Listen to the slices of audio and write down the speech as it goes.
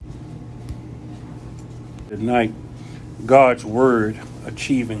Tonight, God's Word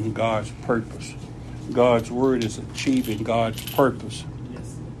achieving God's purpose. God's Word is achieving God's purpose.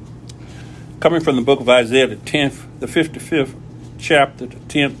 Yes. Coming from the book of Isaiah, the 55th chapter, the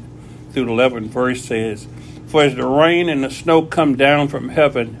 10th through the 11th verse says, "For as the rain and the snow come down from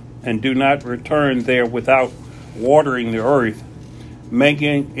heaven and do not return there without watering the earth,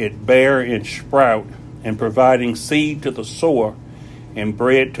 making it bear and sprout, and providing seed to the sower and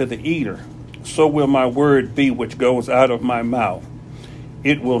bread to the eater, so will my word be which goes out of my mouth.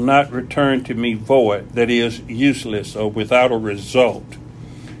 It will not return to me void, that is, useless or without a result,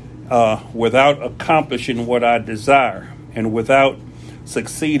 without accomplishing what I desire, and without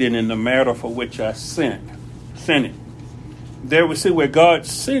succeeding in the matter for which I sent it." There we see where God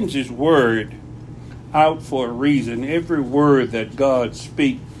sends his word out for a reason. Every word that God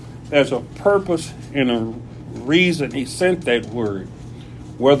speaks, there's a purpose and a reason he sent that word.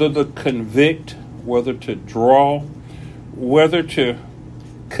 Whether to convict, whether to draw, whether to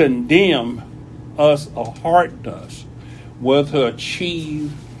condemn us or harden us, whether to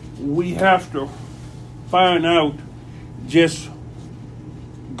achieve, we have to find out, just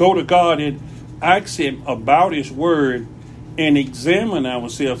go to God and ask him about his word and examine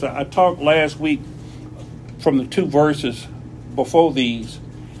ourselves. I talked last week from the two verses before these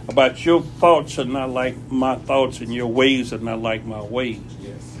about your thoughts are not like my thoughts and your ways are not like my ways.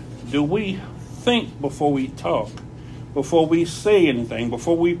 Yes. Do we think before we talk, before we say anything,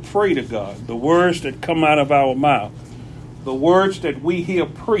 before we pray to God? The words that come out of our mouth, the words that we hear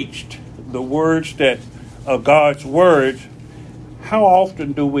preached, the words that are God's words, how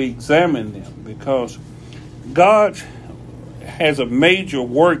often do we examine them? Because God has a major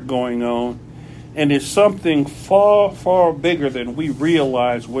work going on, and it's something far, far bigger than we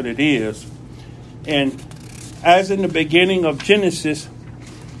realize what it is. And as in the beginning of Genesis,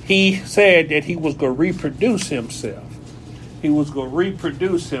 he said that he was going to reproduce himself. He was going to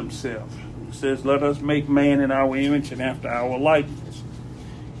reproduce himself. He says, "Let us make man in our image and after our likeness."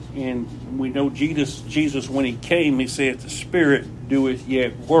 And we know Jesus, when he came, he said, "The Spirit doeth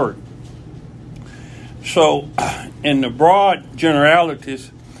yet work." So, in the broad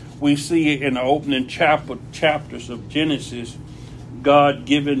generalities, we see in the opening chapters of Genesis, God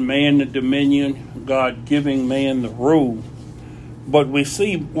giving man the dominion, God giving man the rule. But we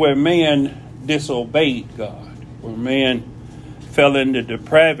see where man disobeyed God, where man fell into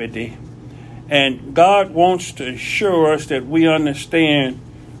depravity. And God wants to assure us that we understand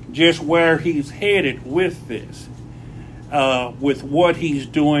just where he's headed with this, with what he's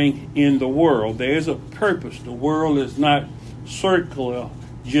doing in the world. There is a purpose. The world is not circular,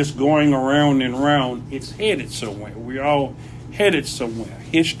 just going around and around. It's headed somewhere. We're all headed somewhere.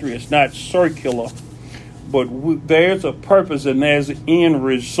 History is not circular, but there's a purpose and there's an end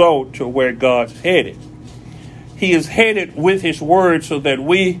result to where God's headed. He is headed with his word so that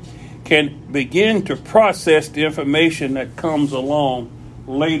we can begin to process the information that comes along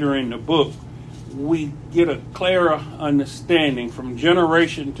later in the book. We get a clearer understanding from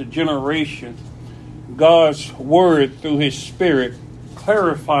generation to generation. God's word through his spirit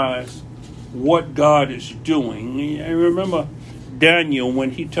clarifies what God is doing. I remember Daniel,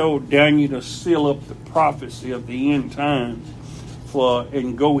 when he told Daniel to seal up the prophecy of the end time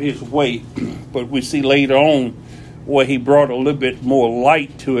and go his way. But we see later on where he brought a little bit more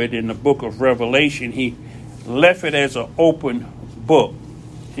light to it in the book of Revelation. He left it as an open book.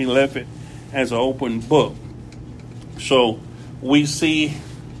 He left it as an open book. So we see,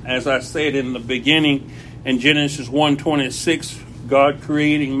 as I said in the beginning, in Genesis 1:26, God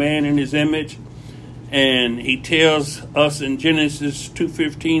creating man in his image. And he tells us in Genesis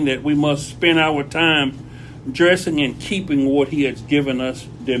 2:15 that we must spend our time dressing and keeping what he has given us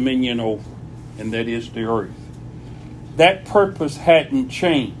dominion over, and that is the earth. That purpose hadn't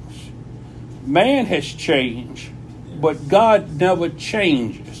changed. Man has changed, but God never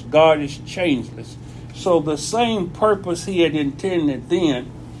changes. God is changeless. So the same purpose he had intended then,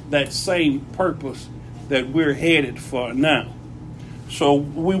 that same purpose that we're headed for now. So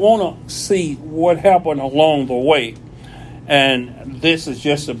we want to see what happened along the way. And this is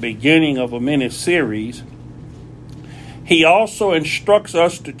just the beginning of a mini series. He also instructs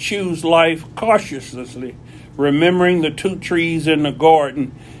us to choose life cautiously, remembering the two trees in the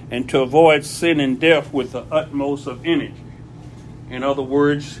garden, and to avoid sin and death with the utmost of energy. In other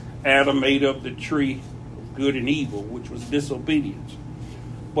words, Adam ate of the tree of good and evil, which was disobedience.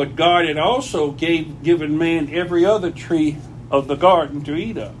 But God had also given man every other tree of the garden to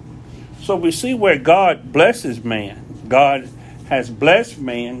eat of. So we see where God blesses man. God has blessed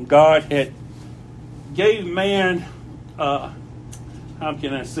man. God had gave man, the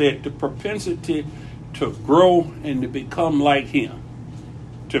propensity to grow and to become like him,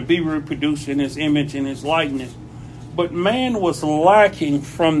 to be reproduced in his image and his likeness. But man was lacking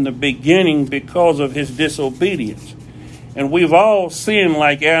from the beginning because of his disobedience. And we've all sinned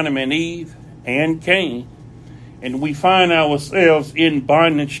like Adam and Eve and Cain. And we find ourselves in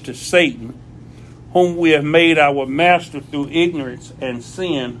bondage to Satan, whom we have made our master through ignorance and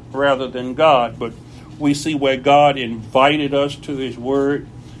sin rather than God. But we see where God invited us to his word.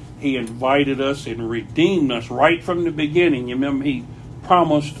 He invited us and redeemed us right from the beginning. You remember, he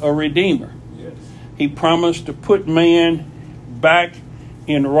promised a redeemer. Yes. He promised to put man back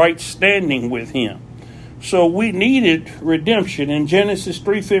in right standing with him. So we needed redemption. In Genesis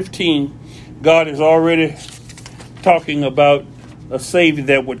 3:15, God is already talking about a Savior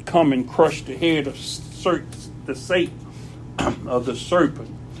that would come and crush the head of the Satan, of the serpent.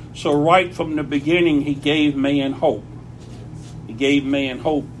 So right from the beginning, he gave man hope. He gave man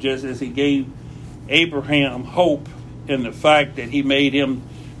hope, just as he gave Abraham hope in the fact that he made him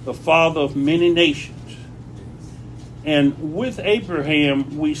the father of many nations. And with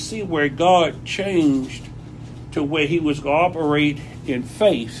Abraham, we see where God changed to where he was going to operate in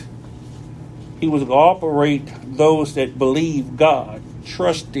faith. He was going to operate those that believe God,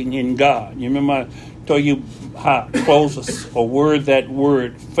 trusting in God. You remember I told you how close a word that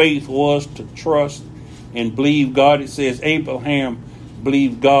word faith was, to trust and believe God. It says Abraham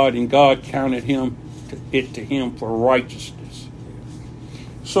believed God, and God counted it to him for righteousness.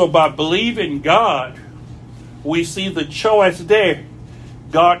 So by believing God, we see the choice there.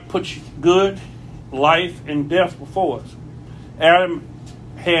 God puts good, life, and death before us. Adam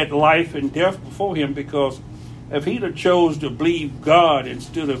had life and death before him, because if he'd have chose to believe God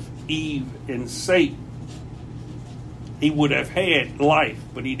instead of Eve and Satan, he would have had life,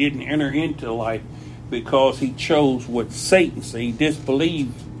 but he didn't enter into life because he chose what Satan said. He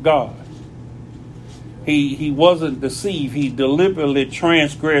disbelieved God. He wasn't deceived. He deliberately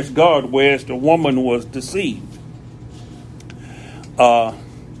transgressed God, whereas the woman was deceived. It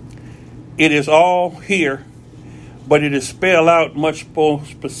is all here, but it is spelled out much more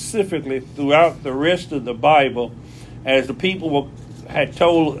specifically throughout the rest of the Bible, as the people had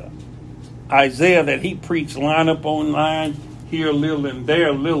told Isaiah that he preached line upon line, here a little and there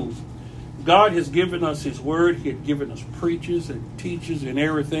a little. God has given us his word. He had given us preachers and teachers and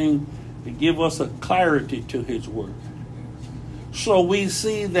everything to give us a clarity to his word. So we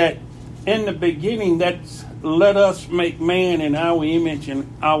see that in the beginning, that's let us make man in our image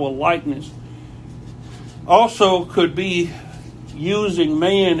and our likeness. Also could be using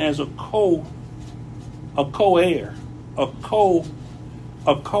man as a co-heir, a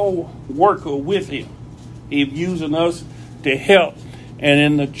co-worker with him. He's using us to help. And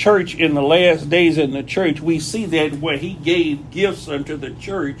in the church, in the last days in the church, we see that where he gave gifts unto the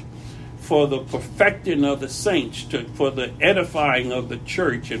church for the perfecting of the saints, for the edifying of the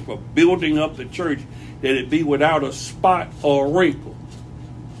church, and for building up the church, that it be without a spot or a wrinkle.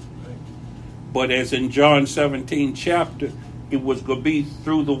 But as in John 17 chapter, it was going to be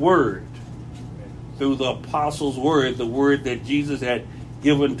through the word, through the apostles' word, the word that Jesus had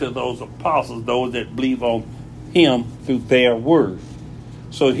given to those apostles, those that believe on him through their word.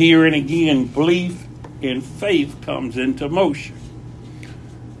 So here and again, belief and faith comes into motion.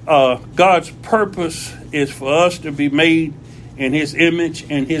 God's purpose is for us to be made in his image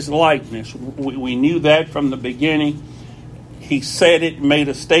and his likeness. We knew that from the beginning. He said it, made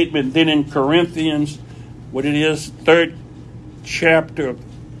a statement. Then in Corinthians, what it is, 3rd chapter,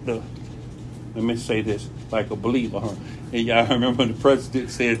 let me say this like a believer, huh? And I remember the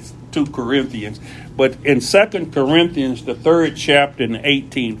president said 2 Corinthians. But in 2 Corinthians, the 3rd chapter and the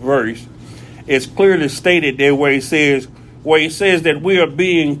 18th verse, it's clearly stated there where he says that we are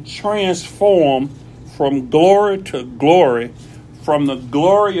being transformed from glory to glory, from the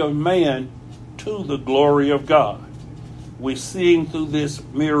glory of man to the glory of God. We're seeing through this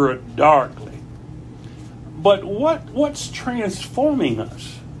mirror darkly. But what's transforming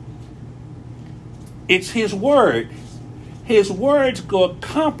us? It's his word. His words go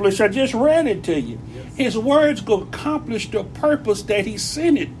accomplish, I just read it to you. Yes. His words go accomplish the purpose that he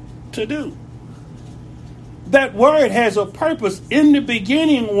sent it to do. That word has a purpose. In the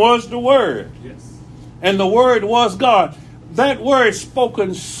beginning was the word. Yes. And the word was God. That word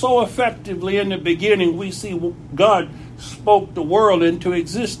spoken so effectively in the beginning, we see God spoke the world into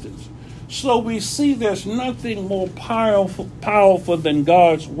existence. So we see there's nothing more powerful than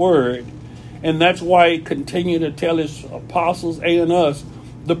God's word. And that's why he continued to tell his apostles and us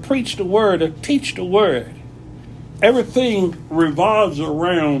to preach the word, to teach the word. Everything revolves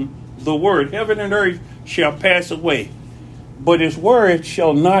around the word. Heaven and earth shall pass away, but his word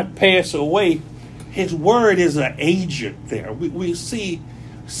shall not pass away. His word is an agent there. We see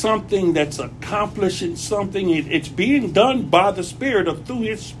something that's accomplishing something. It's being done by the Spirit or through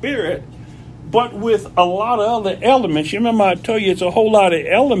His Spirit, but with a lot of other elements. You remember I told you it's a whole lot of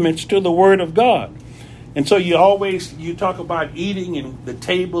elements to the Word of God. And so you talk about eating and the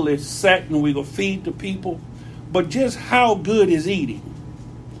table is set and we go feed the people. But just how good is eating?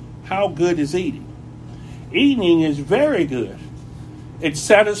 How good is eating? Eating is very good. It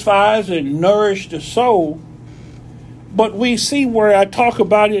satisfies and nourishes the soul. But we see where I talk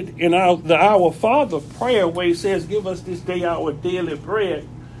about it in Our Father prayer, where He says, give us this day our daily bread.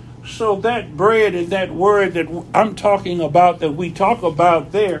 So that bread and that word that I'm talking about, that we talk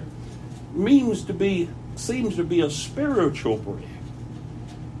about there, seems to be a spiritual bread.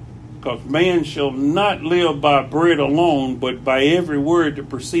 Because man shall not live by bread alone, but by every word that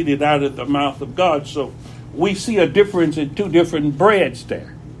proceeded out of the mouth of God. So we see a difference in two different breads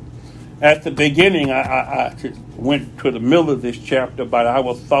there. At the beginning, I went to the middle of this chapter about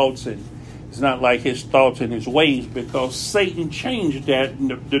our thoughts, and it's not like His thoughts and His ways, because Satan changed that,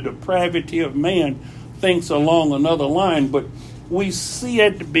 and the depravity of man thinks along another line. But we see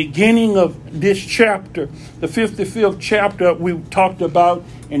at the beginning of this chapter, the 55th chapter we talked about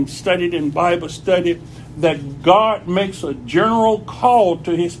and studied in Bible study, that God makes a general call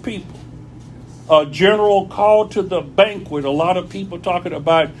to His people. A general call to the banquet. A lot of people talking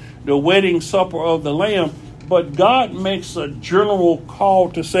about the wedding supper of the Lamb, but God makes a general call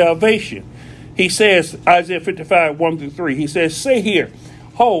to salvation. He says, Isaiah 55, 1-3, He says, say here,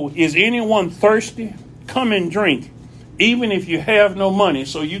 ho, is anyone thirsty? Come and drink, even if you have no money,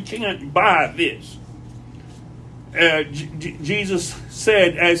 so you can't buy this. Jesus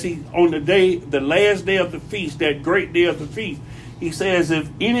said, on the last day of the feast, that great day of the feast, He says, if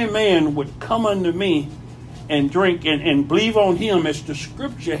any man would come unto me and drink and believe on Him, as the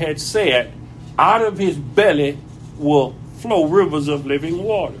scripture had said, out of his belly will flow rivers of living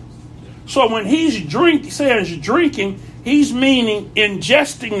water. So when He's drinking, He's meaning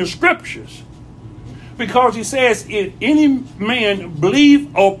ingesting the scriptures. Because He says, if any man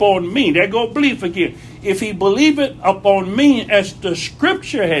believe upon me, there go belief again. If he believeth upon me, as the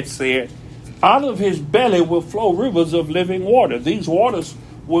scripture had said, out of his belly will flow rivers of living water. These waters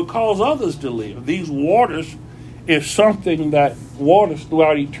will cause others to live. These waters is something that waters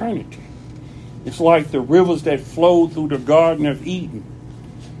throughout eternity. It's like the rivers that flow through the Garden of Eden.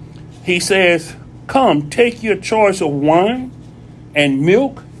 He says, come, take your choice of wine and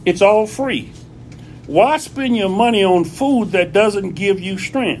milk. It's all free. Why spend your money on food that doesn't give you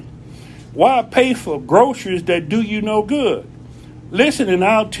strength? Why pay for groceries that do you no good? Listen, and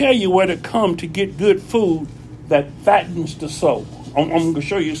I'll tell you where to come to get good food that fattens the soul. I'm going to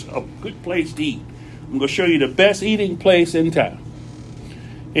show you a good place to eat. I'm going to show you the best eating place in town.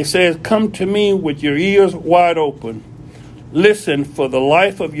 It says, come to me with your ears wide open. Listen, for the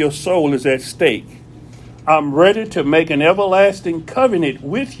life of your soul is at stake. I'm ready to make an everlasting covenant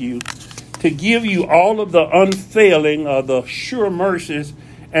with you, to give you all of the unfailing, the sure mercies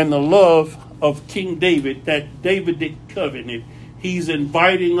and the love of King David, that Davidic covenant. He's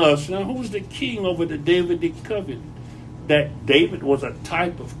inviting us. Now, who's the king over the Davidic covenant? That David was a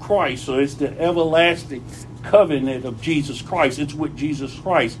type of Christ, so it's the everlasting covenant of Jesus Christ. It's with Jesus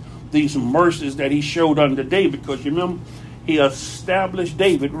Christ. These mercies that He showed unto David, because you remember, He established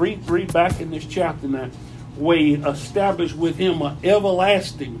David. Read back in this chapter now, where He established with him an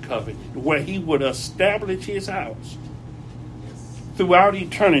everlasting covenant, where He would establish His house throughout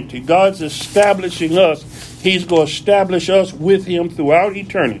eternity. God's establishing us. He's going to establish us with Him throughout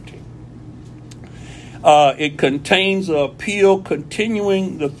eternity. It contains an appeal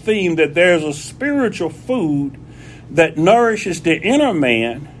continuing the theme that there's a spiritual food that nourishes the inner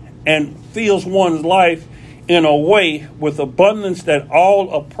man and fills one's life in a way with abundance that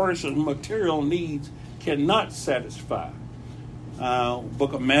all a person's material needs cannot satisfy.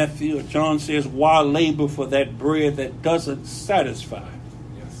 Book of Matthew, John says, why labor for that bread that doesn't satisfy?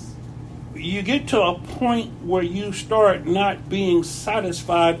 Yes. You get to a point where you start not being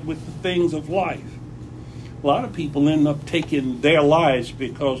satisfied with the things of life. A lot of people end up taking their lives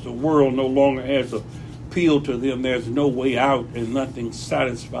because the world no longer has appeal to them. There's no way out and nothing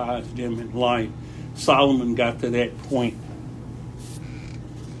satisfies them in life. Solomon got to that point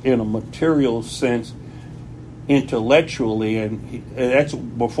in a material sense, intellectually, and that's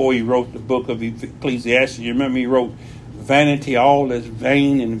before he wrote the book of Ecclesiastes. You remember he wrote, vanity, all is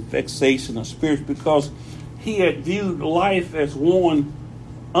vain and vexation of spirits, because he had viewed life as one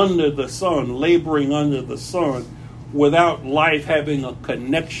under the sun, laboring under the sun, without life having a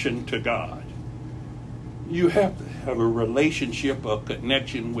connection to God. You have to have a relationship, a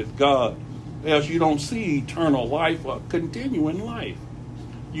connection with God else you don't see eternal life or continuing life.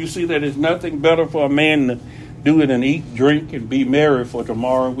 You see that it's nothing better for a man to do it and eat, drink, and be merry, for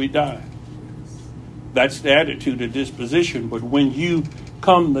tomorrow we die. That's the attitude, the disposition. But when you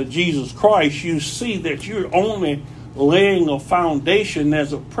come to Jesus Christ, you see that you're only laying a foundation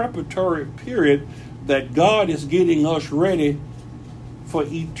as a preparatory period that God is getting us ready for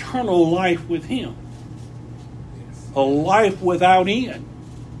eternal life with Him. A life without end.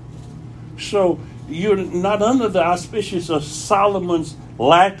 So you're not under the auspices of Solomon's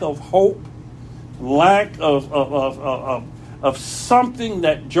lack of hope, lack of something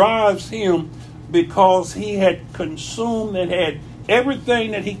that drives him, because he had consumed and had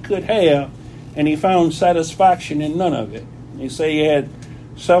everything that he could have, and he found satisfaction in none of it. They say he had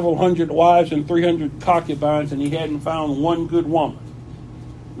several hundred wives and 300 concubines, and he hadn't found one good woman.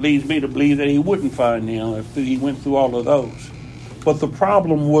 Leads me to believe that he wouldn't find them if he went through all of those. But the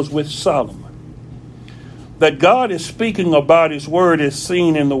problem was with Solomon. That God is speaking about His word is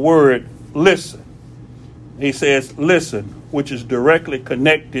seen in the word listen. He says listen, which is directly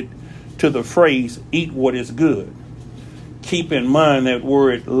connected to the phrase eat what is good. Keep in mind that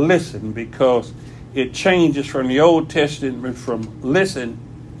word listen, because it changes from the Old Testament from listen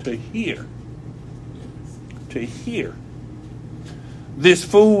to hear. To hear. This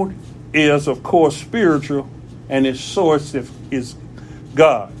food is, of course, spiritual, and its source is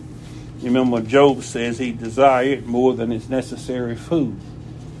God. You remember Job says he desired more than his necessary food.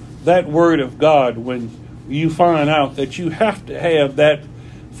 That word of God, when you find out that you have to have that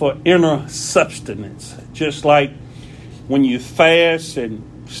for inner sustenance, just like when you fast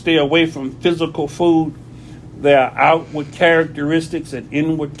and stay away from physical food, there are outward characteristics and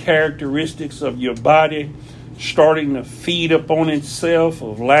inward characteristics of your body starting to feed upon itself,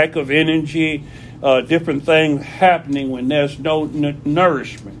 of lack of energy, different things happening when there's no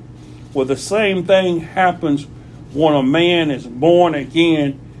nourishment. Well, the same thing happens when a man is born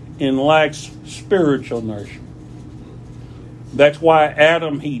again and lacks spiritual nourishment. That's why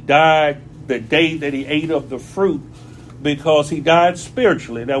Adam, he died the day that he ate of the fruit, because he died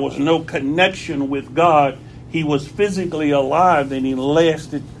spiritually. There was no connection with God. He was physically alive and he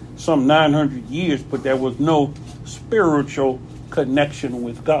lasted some 900 years, but there was no spiritual connection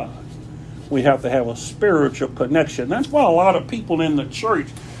with God. We have to have a spiritual connection. That's why a lot of people in the church,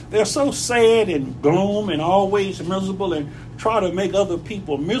 they're so sad and gloom and always miserable and try to make other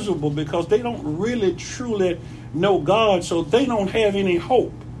people miserable, because they don't really truly know God, so they don't have any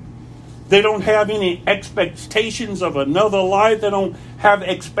hope. They don't have any expectations of another life. They don't have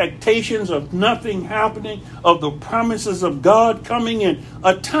expectations of nothing happening, of the promises of God coming in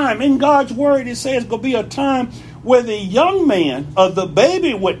a time. In God's word, it says going to be a time where the young man or the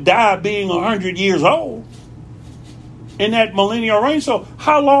baby would die being 100 years old in that millennial reign. So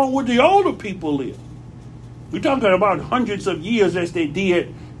how long would the older people live? We're talking about hundreds of years as they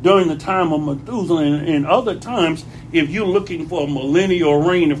did during the time of Methuselah and other times. If you're looking for a millennial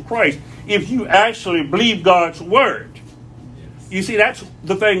reign of Christ, if you actually believe God's word. You see, that's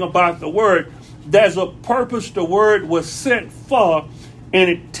the thing about the word. There's a purpose the word was sent for,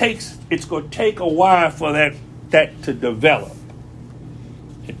 and it's going to take a while for that to develop.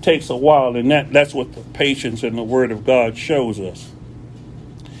 It takes a while, and that's what the patience in the word of God shows us.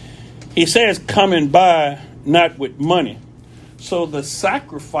 He says, coming by not with money. So the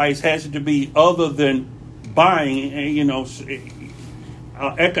sacrifice has to be other than buying.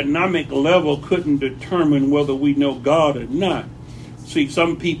 Economic level couldn't determine whether we know God or not. See,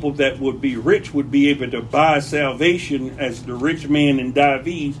 some people that would be rich would be able to buy salvation, as the rich man in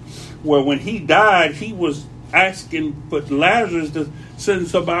David, where when he died, he was asking for Lazarus to send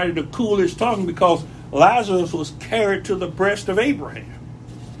somebody to cool his tongue, because Lazarus was carried to the breast of Abraham.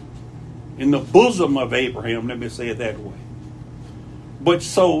 In the bosom of Abraham, let me say it that way. But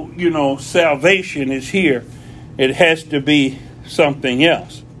so, salvation is here. It has to be something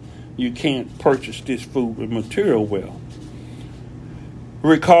else. You can't purchase this food with material wealth.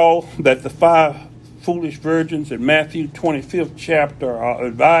 Recall that the 5 foolish virgins in Matthew 25th chapter are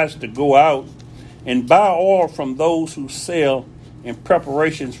advised to go out and buy oil from those who sell in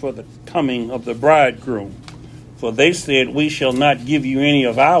preparations for the coming of the bridegroom. For they said, we shall not give you any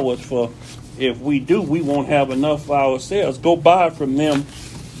of ours, for if we do, we won't have enough for ourselves. Go buy from them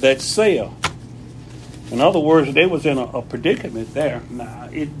that sell. In other words, they was in a predicament there. Now,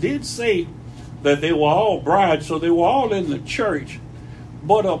 it did say that they were all brides, so they were all in the church.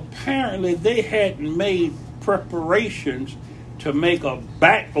 But apparently they hadn't made preparations to make a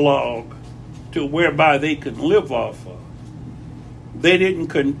backlog to whereby they could live off of. They didn't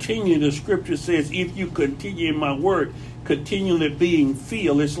continue. The scripture says, if you continue in my word, continually being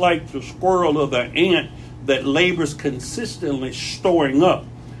filled. It's like the squirrel or the ant that labors consistently storing up.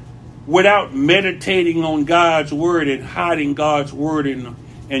 Without meditating on God's word and hiding God's word in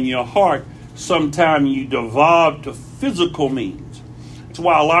your heart, sometimes you devolve to physical means. That's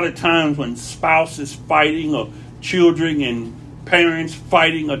why a lot of times when spouses fighting or children and parents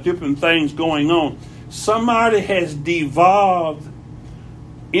fighting or different things going on, somebody has devolved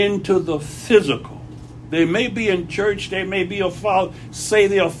into the physical. They may be in church, they may be say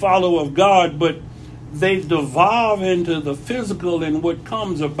they're a follower of God, but they devolve into the physical, and what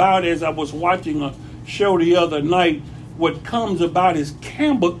comes about, as I was watching a show the other night, what comes about is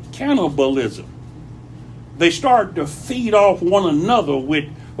cannibalism. They start to feed off one another with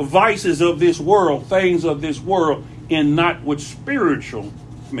vices of this world, things of this world, and not with spiritual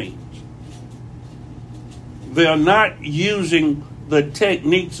means. They're not using the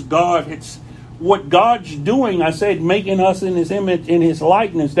techniques God has. What God's doing, I said, making us in his image, in his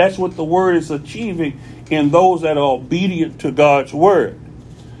likeness, that's what the word is achieving in those that are obedient to God's word.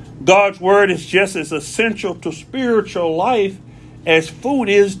 God's word is just as essential to spiritual life as food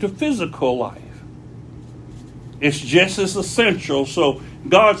is to physical life. It's just as essential. So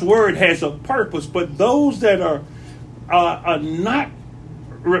God's word has a purpose, but those that are not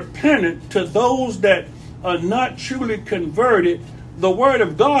repentant, to those that are not truly converted, the word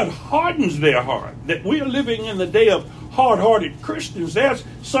of God hardens their heart. That we are living in the day of hard-hearted Christians. That's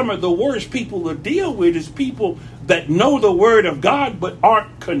some of the worst people to deal with, is people that know the word of God but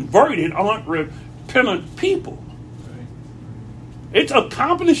aren't converted, aren't repentant people. It's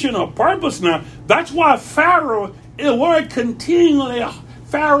accomplishing a purpose now. That's why Pharaoh continually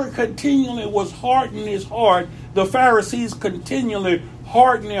was hardening his heart. The Pharisees continually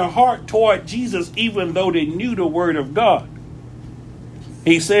hardened their heart toward Jesus, even though they knew the word of God.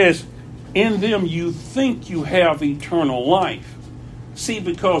 He says, in them you think you have eternal life. See,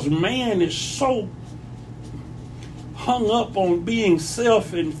 because man is so hung up on being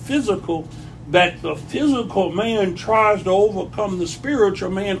self and physical that the physical man tries to overcome the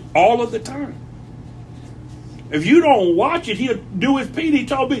spiritual man all of the time. If you don't watch it, he'll do his Pete. He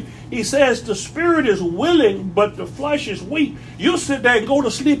told me, he says, the spirit is willing, but the flesh is weak. You'll sit there and go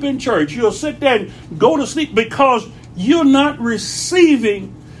to sleep in church. You'll sit there and go to sleep because you're not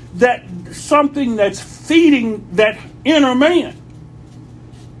receiving that something that's feeding that inner man.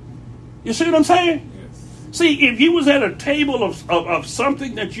 You see what I'm saying? Yes. See, if you was at a table of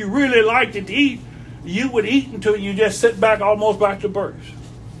something that you really liked to eat, you would eat until you just sit back almost back to birth.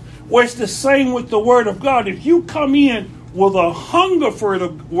 Well, it's the same with the word of God. If you come in with a hunger for the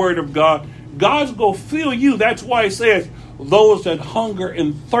word of God, God's going to fill you. That's why it says, those that hunger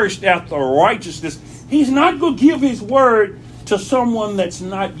and thirst after righteousness. He's not going to give his word to someone that's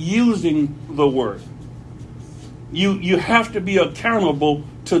not using the word. You have to be accountable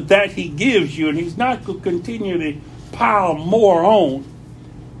to that he gives you, and he's not going to continually pile more on.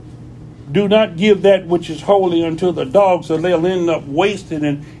 Do not give that which is holy unto the dogs, or they'll end up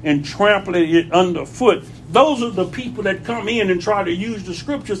wasting and trampling it underfoot. Those are the people that come in and try to use the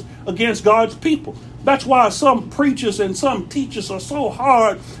scriptures against God's people. That's why some preachers and some teachers are so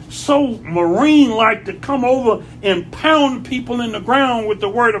hard, so marine-like, to come over and pound people in the ground with the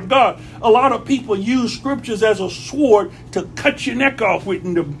word of God. A lot of people use scriptures as a sword to cut your neck off with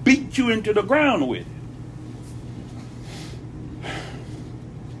and to beat you into the ground with it.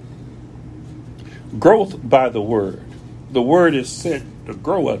 Growth by the word. The word is sent to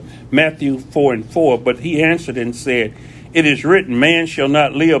grow us. Matthew 4:4. But he answered and said, it is written, man shall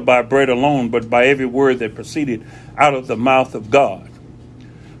not live by bread alone, but by every word that proceeded out of the mouth of God.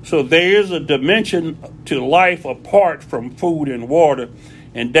 So there is a dimension to life apart from food and water,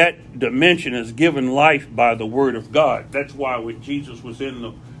 and that dimension is given life by the word of God. That's why when Jesus was in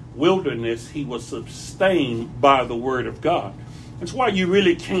the wilderness, he was sustained by the word of God. That's why you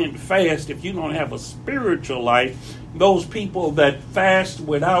really can't fast if you don't have a spiritual life. Those people that fast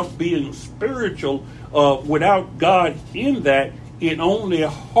without being spiritual, without God in that, it only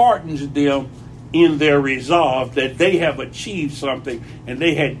hardens them in their resolve that they have achieved something and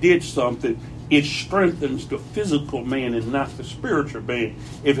they had did something. It strengthens the physical man and not the spiritual man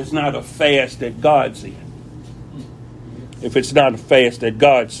if it's not a fast that God's in. If it's not a fast that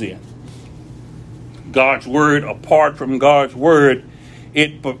God's in. God's word, apart from God's word,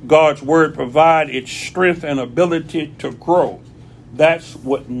 God's word provides its strength and ability to grow. That's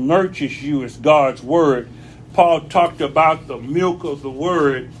what nurtures you, is God's word. Paul talked about the milk of the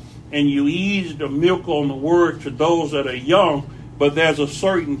word, and you ease the milk on the word to those that are young, but there's a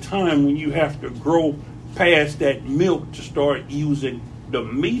certain time when you have to grow past that milk to start using the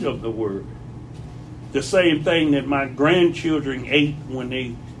meat of the word. The same thing that my grandchildren ate when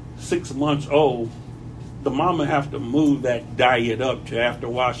they 6 months old. The mama have to move that diet up to after a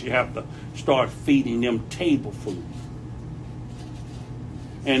while she have to start feeding them table food.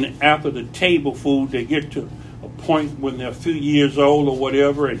 And after the table food, they get to a point when they're a few years old or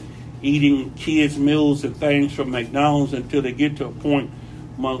whatever and eating kids' meals and things from McDonald's until they get to a point.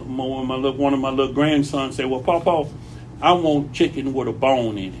 One of my little grandsons said, well, Papa, I want chicken with a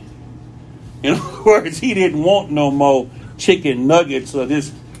bone in it. In other words, he didn't want no more chicken nuggets or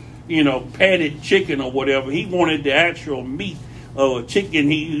this, patted chicken or whatever. He wanted the actual meat of a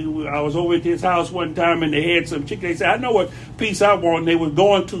chicken. I was over at his house one time and they had some chicken. They said, I know what piece I want. And they were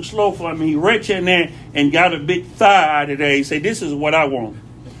going too slow for me. He reached in there and got a big thigh out of there. He said, this is what I want.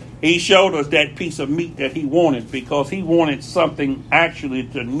 He showed us that piece of meat that he wanted because he wanted something actually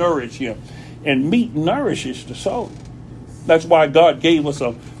to nourish him. And meat nourishes the soul. That's why God gave us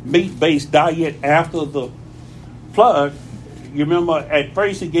a meat-based diet after the flood. You remember, at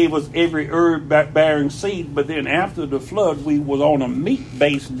first he gave us every herb-bearing seed, but then after the flood, we was on a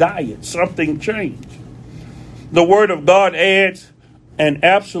meat-based diet. Something changed. The Word of God adds an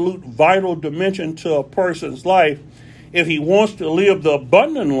absolute vital dimension to a person's life if he wants to live the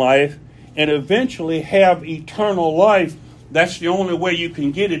abundant life and eventually have eternal life. That's the only way you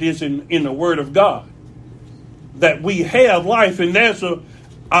can get it is in the Word of God. That we have life, and there's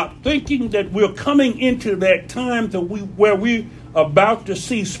thinking that we're coming into that time where we're about to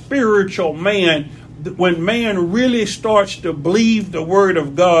see spiritual man, when man really starts to believe the Word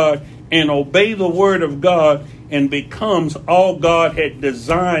of God and obey the Word of God and becomes all God had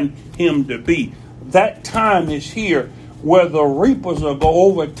designed him to be. That time is here where the reapers are going to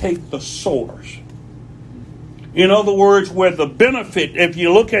overtake the sowers. In other words, where the benefit, if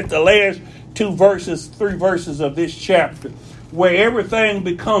you look at the last 3 verses of this chapter, where everything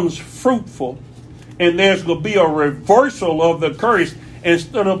becomes fruitful and there's going to be a reversal of the curse.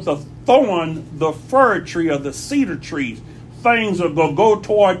 Instead of the thorn, the fir tree or the cedar trees, things are going to go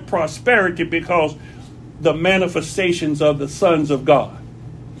toward prosperity because the manifestations of the sons of God.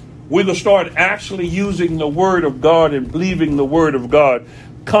 We're going to start actually using the Word of God and believing the Word of God,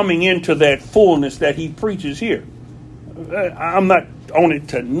 coming into that fullness that he preaches here. I'm not on it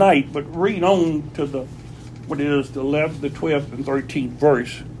tonight, but read on to the 11th, the 12th, and 13th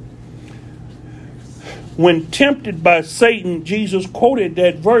verse. When tempted by Satan, Jesus quoted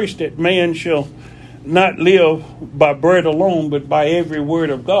that verse that man shall not live by bread alone, but by every word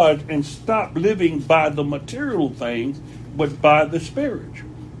of God, and stop living by the material things, but by the spiritual.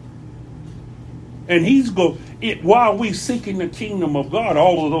 And while we seeking the kingdom of God,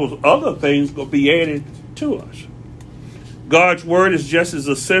 all of those other things will be added to us. God's word is just as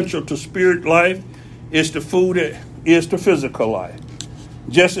essential to spirit life as the food is to physical life.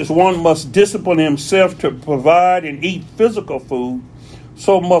 Just as one must discipline himself to provide and eat physical food,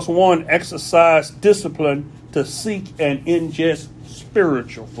 so must one exercise discipline to seek and ingest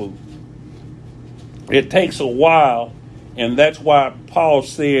spiritual food. It takes a while, and that's why Paul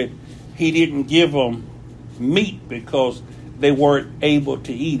said he didn't give them meat because they weren't able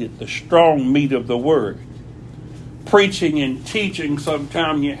to eat it, the strong meat of the word. Preaching and teaching,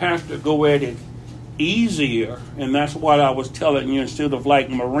 sometimes you have to go at it easier, and that's what I was telling you, instead of like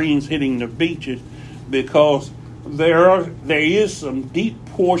Marines hitting the beaches, because there is some deep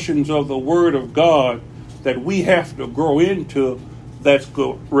portions of the Word of God that we have to grow into that's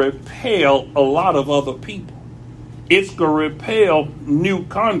going to repel a lot of other people. It's going to repel new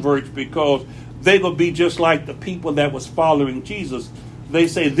converts because they're going to be just like the people that was following Jesus. They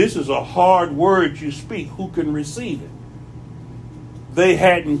say, this is a hard word you speak. Who can receive it? They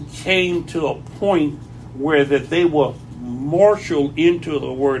hadn't came to a point where that they were marshaled into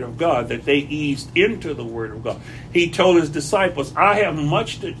the Word of God, that they eased into the Word of God. He told his disciples, I have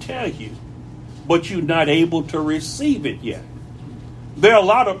much to tell you, but you're not able to receive it yet. There are a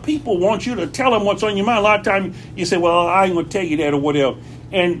lot of people want you to tell them what's on your mind. A lot of times you say, well, I ain't going to tell you that or whatever.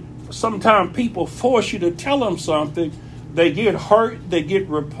 And sometimes people force you to tell them something. They get hurt, they get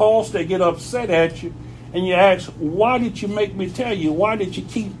repulsed, they get upset at you. And you ask, why did you make me tell you? Why did you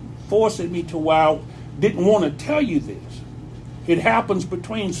keep forcing me to why I didn't want to tell you this? It happens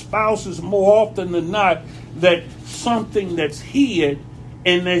between spouses more often than not, that something that's hid,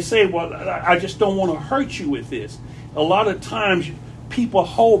 and they say, well, I just don't want to hurt you with this. A lot of times people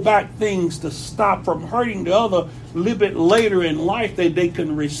hold back things to stop from hurting the other. A little bit later in life, they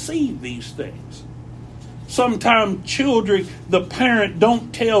can receive these things. Sometimes children, the parent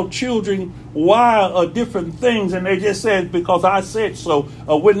don't tell children why or different things, and they just say because I said so.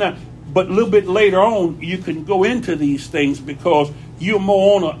 Or when not, But a little bit later on, you can go into these things because you're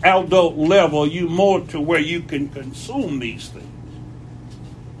more on an adult level. You're more to where you can consume these things.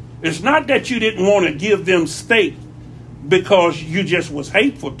 It's not that you didn't want to give them steak because you just was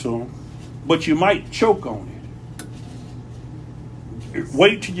hateful to them, but you might choke on it.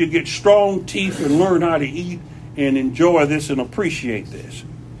 Wait till you get strong teeth and learn how to eat and enjoy this and appreciate this.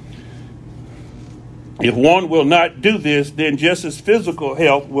 If one will not do this, then just as physical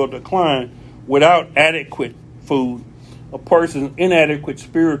health will decline without adequate food, a person's inadequate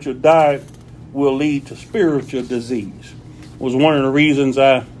spiritual diet will lead to spiritual disease. It was one of the reasons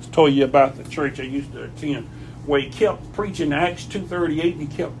I told you about the church I used to attend, where he kept preaching Acts 2:38, and he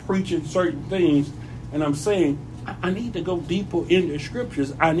kept preaching certain things. And I'm saying, I need to go deeper into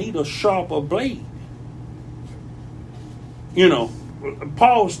scriptures. I need a sharper blade. You know,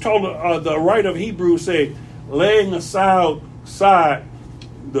 Paul was told, the writer of Hebrews said, laying aside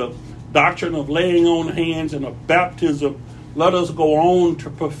the doctrine of laying on hands and of baptism, let us go on to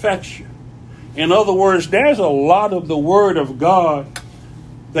perfection. In other words, there's a lot of the Word of God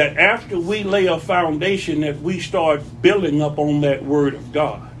that after we lay a foundation that we start building up on that Word of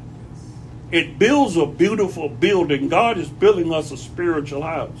God. It builds a beautiful building. God is building us a spiritual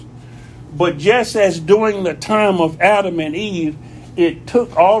house. But just as during the time of Adam and Eve, it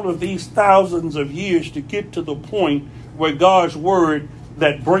took all of these thousands of years to get to the point where God's Word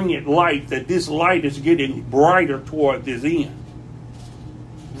that bring it light, that this light is getting brighter toward this end.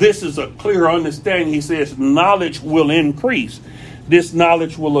 This is a clear understanding. He says knowledge will increase. This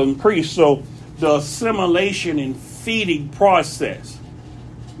knowledge will increase. So the assimilation and feeding process,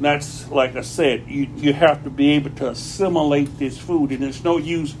 that's like I said, you have to be able to assimilate this food. And it's no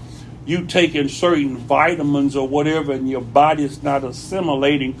use you taking certain vitamins or whatever and your body's not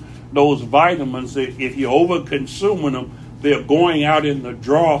assimilating those vitamins. If you're over consuming them, they're going out in the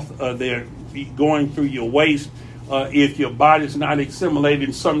drought, they're going through your waste. If your body's not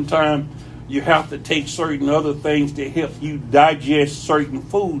assimilating, sometimes you have to take certain other things to help you digest certain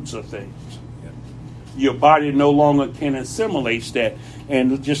foods or things. Your body no longer can assimilate that.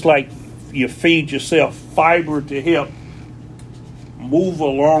 And just like you feed yourself fiber to help move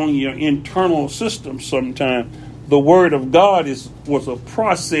along your internal system sometimes, the Word of God was a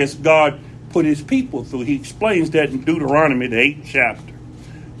process God put his people through. He explains that in Deuteronomy, the 8th chapter,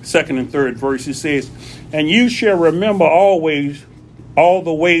 2nd and 3rd verse. He says, and you shall remember always all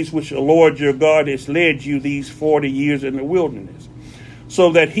the ways which the Lord your God has led you these 40 years in the wilderness,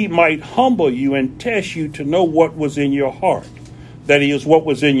 so that he might humble you and test you to know what was in your heart, that is, what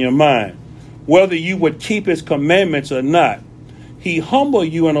was in your mind, whether you would keep his commandments or not. He humbled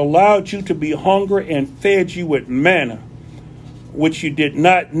you and allowed you to be hungry and fed you with manna, which you did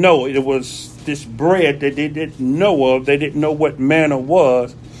not know. It was this bread that they didn't know of. They didn't know what manna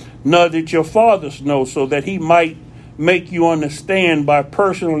was, nor did your fathers know, so that he might make you understand by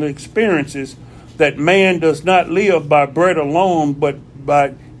personal experiences that man does not live by bread alone, but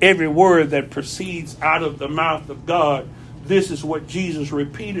by every word that proceeds out of the mouth of God. This is what Jesus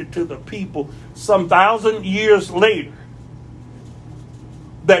repeated to the people some 1,000 years later,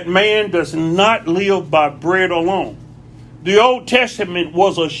 that man does not live by bread alone. The Old Testament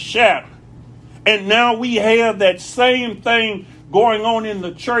was a shadow. And now we have that same thing going on in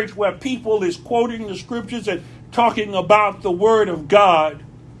the church where people is quoting the scriptures and talking about the Word of God.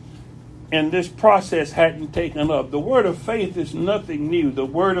 And this process hadn't taken up. The Word of faith is nothing new. The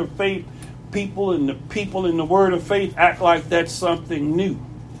Word of faith, people in the Word of faith act like that's something new.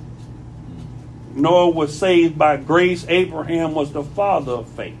 Noah was saved by grace. Abraham was the father of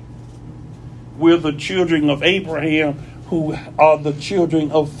faith. We're the children of Abraham who are the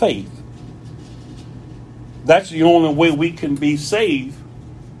children of faith. That's the only way we can be saved,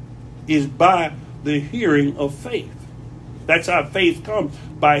 is by the hearing of faith. That's how faith comes,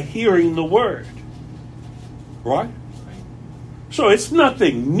 by hearing the word. Right? So it's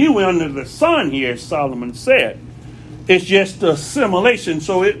nothing new under the sun here, as Solomon said. It's just assimilation.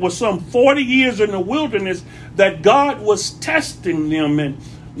 So it was some 40 years in the wilderness that God was testing them. And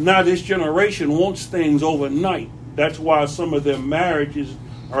now this generation wants things overnight. That's why some of their marriages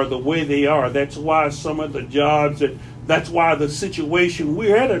are the way they are. That's why some of the jobs, that's why the situation,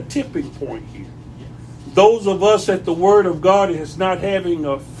 we're at a tipping point here. Those of us that the Word of God is not having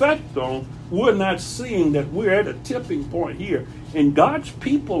an effect on, we're not seeing that we're at a tipping point here. And God's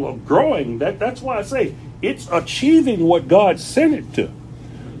people are growing. That's why I say it's achieving what God sent it to.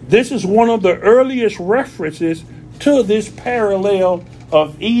 This is one of the earliest references to this parallel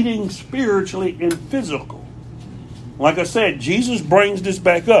of eating spiritually and physical. Like I said, Jesus brings this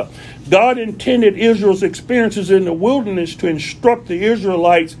back up. God intended Israel's experiences in the wilderness to instruct the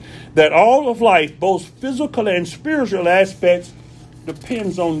Israelites that all of life, both physical and spiritual aspects,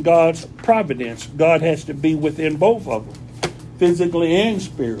 depends on God's providence. God has to be within both of them, physically and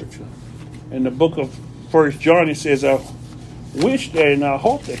spiritually. In the book of 1 John, it says, I wish that and I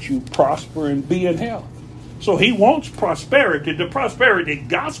hope that you prosper and be in health. So he wants prosperity. The prosperity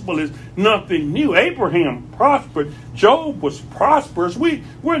gospel is nothing new. Abraham prospered. Job was prosperous.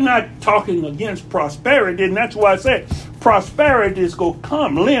 We're not talking against prosperity, and that's why I said prosperity is going to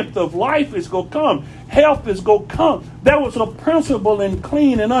come. Length of life is going to come. Health is going to come. That was a principle in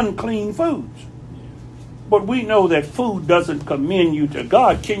clean and unclean foods. But we know that food doesn't commend you to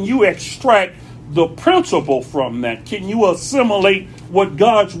God. Can you extract the principle from that? Can you assimilate what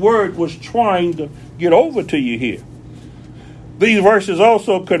God's word was trying to get over to you here? These verses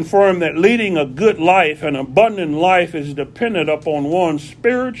also confirm that leading a good life, an abundant life, is dependent upon one's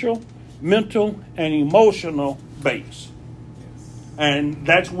spiritual, mental, and emotional base. And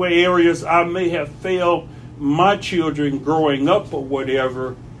that's where areas I may have failed my children growing up or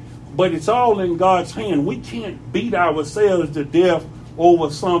whatever, but it's all in God's hand. We can't beat ourselves to death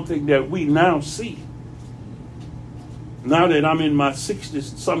over something that we now see. Now that I'm in my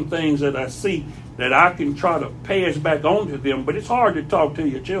 60s, some things that I see that I can try to pass back on to them, but it's hard to talk to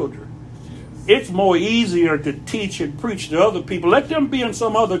your children. It's more easier to teach and preach to other people. Let them be in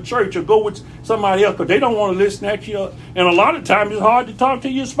some other church or go with somebody else because they don't want to listen at you. And a lot of times it's hard to talk to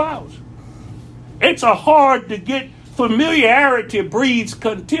your spouse. It's hard to get familiarity breeds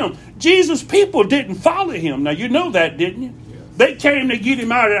contempt. Jesus' people didn't follow him. Now, you know that, didn't you? They came to get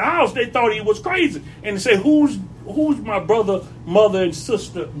him out of the house. They thought he was crazy. And they said, who's my brother, mother, and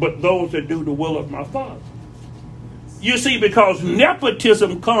sister but those that do the will of my Father? You see, because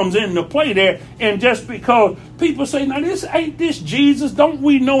nepotism comes into play there. And just because people say, now, ain't this Jesus? Don't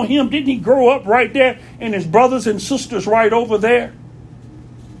we know him? Didn't he grow up right there and his brothers and sisters right over there?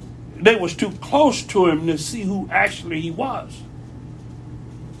 They was too close to him to see who actually he was.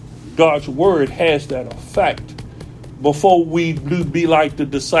 God's word has that effect. Before we be like the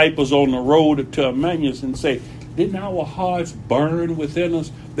disciples on the road to Emmaus and say, didn't our hearts burn within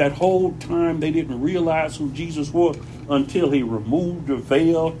us? That whole time they didn't realize who Jesus was until he removed the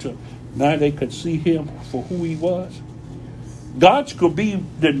veil to now they could see him for who he was.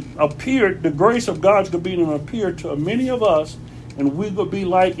 The grace of God's could be to appear to many of us, and we could be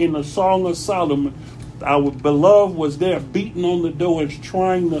like in the Song of Solomon. Our beloved was there beating on the doors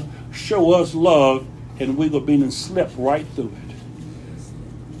trying to show us love, and we could be and slept right through it.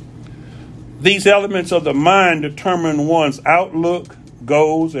 These elements of the mind determine one's outlook,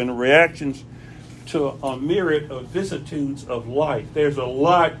 goals, and reactions to a myriad of vicissitudes of life. There's a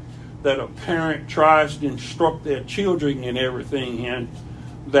lot that a parent tries to instruct their children in everything, and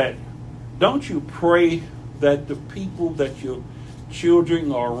that don't you pray that the people that your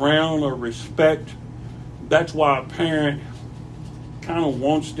children are around or respect. That's why a parent kind of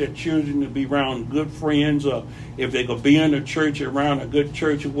wants their children to be around good friends, or if they could be in a church, around a good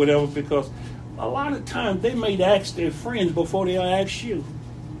church or whatever, because a lot of times they may ask their friends before they'll ask you.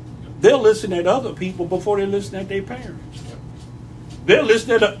 They'll listen at other people before they listen at their parents. They'll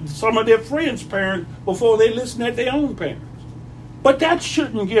listen at some of their friends' parents before they listen at their own parents. But that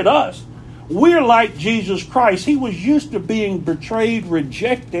shouldn't get us. We're like Jesus Christ. He was used to being betrayed,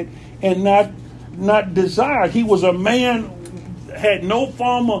 rejected, and not desired. He was a man who had no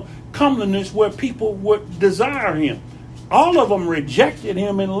form of comeliness where people would desire him. All of them rejected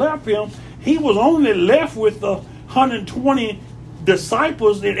him and left him. He was only left with the 120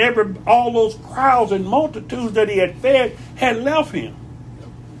 disciples, and all those crowds and multitudes that he had fed had left him.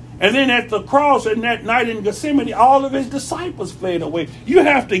 And then at the cross and that night in Gethsemane, all of his disciples fled away. You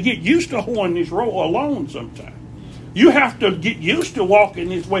have to get used to hoeing this row alone sometimes. You have to get used to walking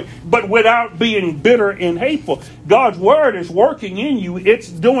this way, but without being bitter and hateful. God's word is working in you. It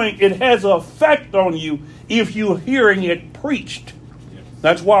has an effect on you if you're hearing it preached.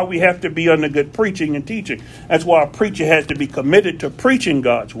 That's why we have to be under good preaching and teaching. That's why a preacher has to be committed to preaching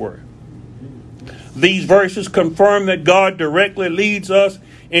God's word. These verses confirm that God directly leads us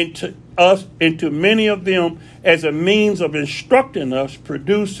into many of them as a means of instructing us,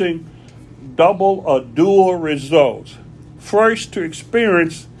 producing double or dual results. First, to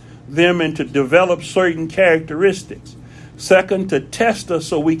experience them and to develop certain characteristics. Second, to test us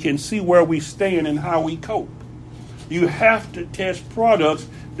so we can see where we stand and how we cope. You have to test products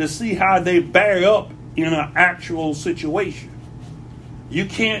to see how they bear up in an actual situation. You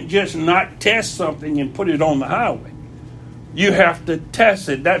can't just not test something and put it on the highway. You have to test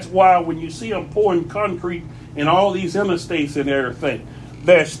it. That's why when you see them pouring concrete and all these interstates and everything.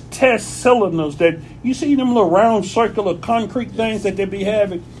 There's test cylinders that, you see them little round circular concrete things that they be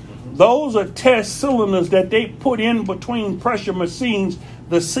having? Those are test cylinders that they put in between pressure machines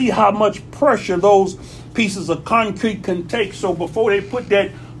to see how much pressure those pieces of concrete can take. So before they put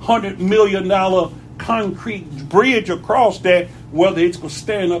that $100 million concrete bridge across that, whether it's going to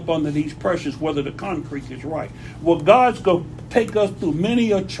stand up under these pressures, whether the concrete is right. Well, God's going to take us through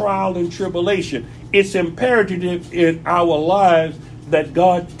many a trial and tribulation. It's imperative in our lives that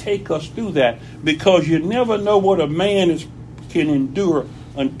God take us through that, because you never know what a man can endure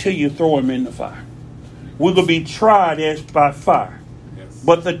until you throw him in the fire. We're going to be tried as by fire. Yes.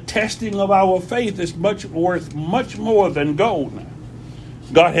 But the testing of our faith is worth much more than gold now.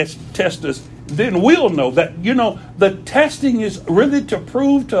 God has to test us. Then we'll know that, the testing is really to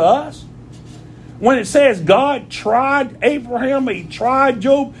prove to us. When it says God tried Abraham, he tried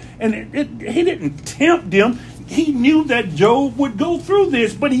Job, and he didn't tempt him. He knew that Job would go through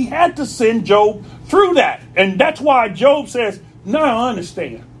this, but he had to send Job through that. And that's why Job says, now I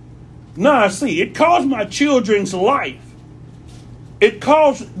understand. Now I see. It caused my children's life. It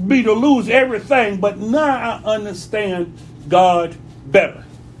caused me to lose everything, but now I understand God better.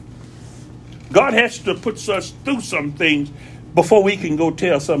 God has to put us through some things before we can go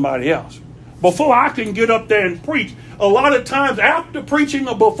tell somebody else. Before I can get up there and preach. A lot of times after preaching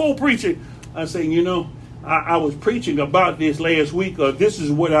or before preaching, I say, I was preaching about this last week, or this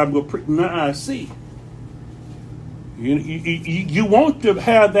is what I'm going to preach. Now I see. You want to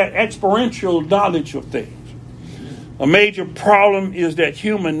have that experiential knowledge of things. A major problem is that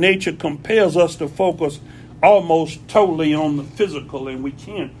human nature compels us to focus almost totally on the physical, and we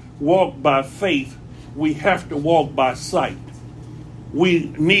can't walk by faith. We have to walk by sight.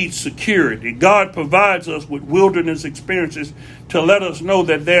 We need security. God provides us with wilderness experiences to let us know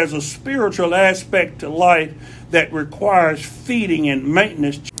that there's a spiritual aspect to life that requires feeding and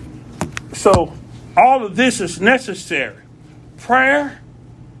maintenance. So all of this is necessary. Prayer,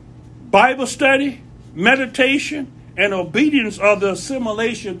 Bible study, meditation, and obedience are the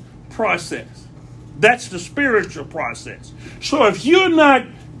assimilation process. That's the spiritual process. So if you're not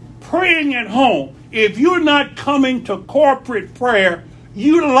praying at home, if you're not coming to corporate prayer,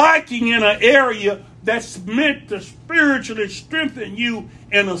 you're lacking in an area that's meant to spiritually strengthen you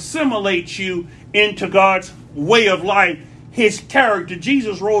and assimilate you into God's way of life, his character.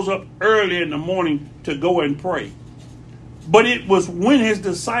 Jesus rose up early in the morning to go and pray. But it was when his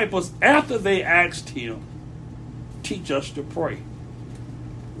disciples, after they asked him, teach us to pray,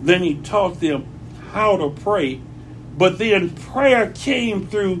 then he taught them how to pray. But then prayer came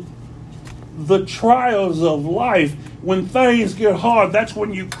through the trials of life. When things get hard, that's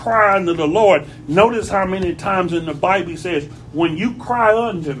when you cry unto the Lord. Notice how many times in the Bible it says, when you cry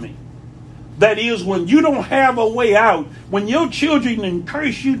unto me. That is, when you don't have a way out, when your children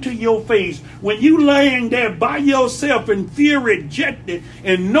curse you to your face, when you laying there by yourself and feel rejected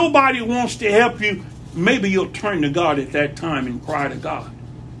and nobody wants to help you, maybe you'll turn to God at that time and cry to God.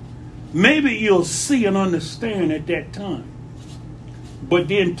 Maybe you'll see and understand at that time. But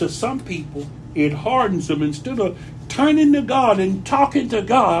then to some people, it hardens them. Instead of turning to God and talking to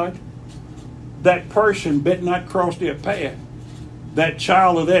God, that person better not cross their path. That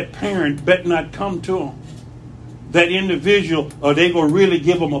child or that parent better not come to them. That individual, or they going to really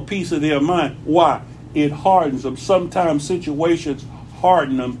give them a piece of their mind. Why? It hardens them. Sometimes situations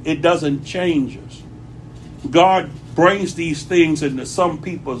harden them. It doesn't change us. God brings these things into some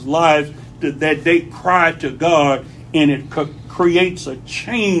people's lives that they cry to God, and it creates a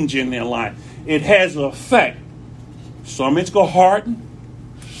change in their life. It has an effect. Some it's going to harden,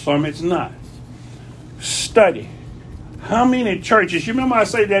 some it's not. Study. How many churches, you remember I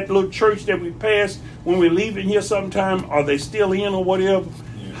say that little church that we passed when we're leaving here sometime, are they still in or whatever?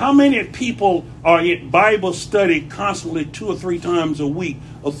 Yeah. How many people are in Bible study constantly 2 or 3 times a week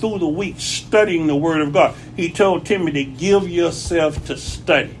or through the week studying the Word of God? He told Timothy, give yourself to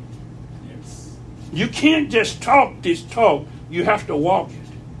study. Yes. You can't just talk this talk. You have to walk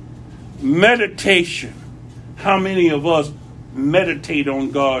it. Meditation. How many of us meditate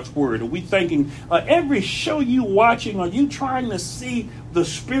on God's Word? Are we thinking, every show you watching, are you trying to see the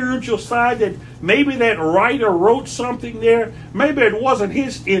spiritual side, that maybe that writer wrote something there? Maybe it wasn't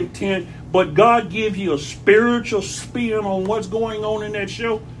his intent, but God gave you a spiritual spin on what's going on in that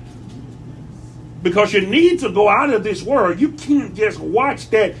show? Because you need to go out of this world. You can't just watch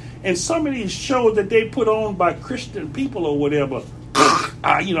that. And some of these shows that they put on by Christian people or whatever,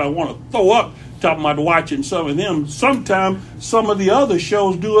 I want to throw up talking about watching some of them. Sometimes some of the other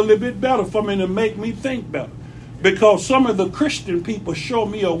shows do a little bit better for me to make me think better. Because some of the Christian people show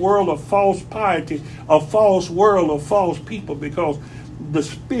me a world of false piety, a false world of false people, because the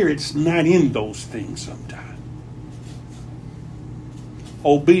Spirit's not in those things sometimes.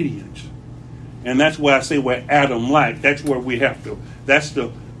 Obedience. And that's why I say we're Adam-like. That's where we have to. That's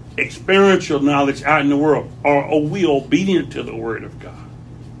the experiential knowledge out in the world. Are we obedient to the Word of God?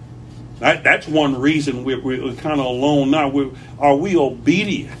 That's one reason we're kind of alone now. Are we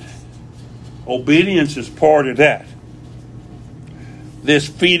obedient? Obedience is part of that. This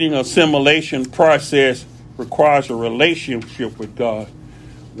feeding assimilation process requires a relationship with God.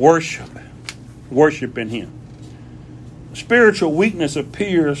 Worshiping Him. Spiritual weakness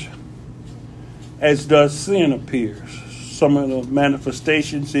appears as does sin appears. Some of the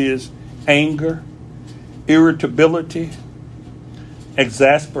manifestations is anger, irritability,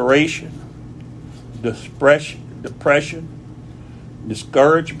 exasperation, depression,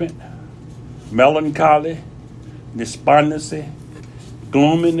 discouragement, melancholy, despondency,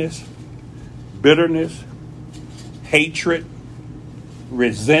 gloominess, bitterness, hatred,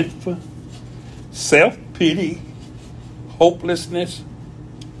 resentment, self-pity, hopelessness,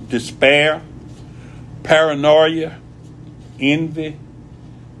 despair, paranoia, envy,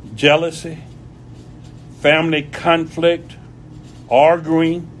 jealousy, family conflict,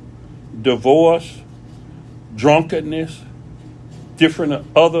 arguing, divorce, drunkenness, different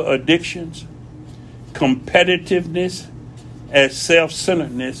other addictions, competitiveness, as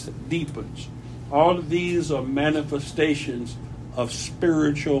self-centeredness deepens. All of these are manifestations of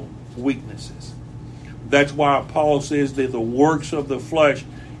spiritual weaknesses. That's why Paul says that the works of the flesh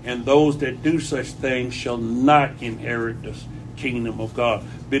and those that do such things shall not inherit the kingdom of God.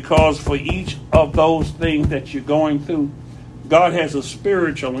 Because for each of those things that you're going through, God has a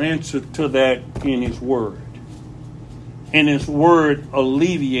spiritual answer to that in His Word. And His Word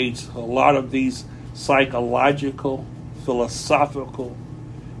alleviates a lot of these psychological, philosophical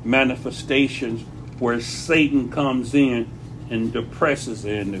manifestations where Satan comes in and depresses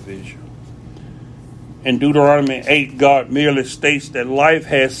the individual. In Deuteronomy 8, God merely states that life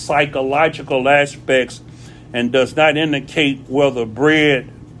has psychological aspects and does not indicate whether bread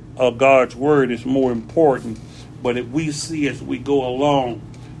or God's Word is more important. But if we see as we go along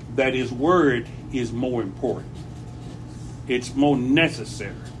that His Word is more important. It's more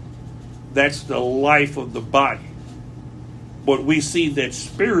necessary. That's the life of the body. But we see that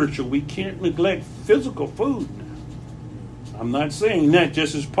spiritual, we can't neglect physical food now. I'm not saying that,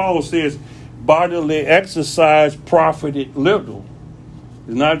 just as Paul says, bodily exercise profited little.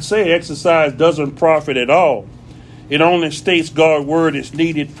 Does not say exercise doesn't profit at all. It only states God's Word is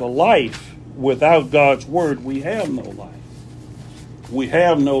needed for life. Without God's Word, we have no life. We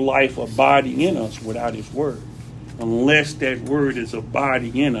have no life abiding in us without His Word, unless that Word is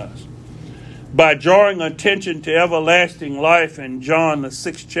abiding in us. By drawing attention to everlasting life in John, the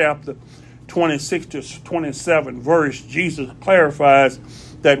 6th chapter, 26 to 27 verse, Jesus clarifies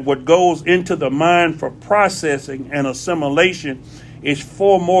that what goes into the mind for processing and assimilation is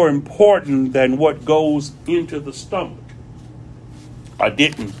far more important than what goes into the stomach.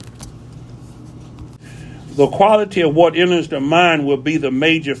 The quality of what enters the mind will be the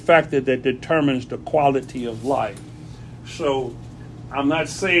major factor that determines the quality of life. So I'm not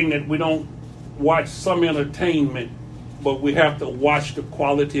saying that we don't watch some entertainment, but we have to watch the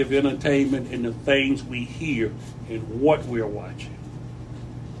quality of entertainment and the things we hear and what we're watching.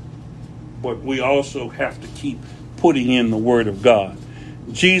 But we also have to keep putting in the Word of God.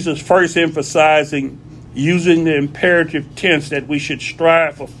 Jesus first emphasizing using the imperative tense that we should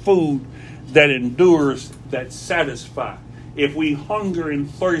strive for food that endures, that satisfies. If we hunger and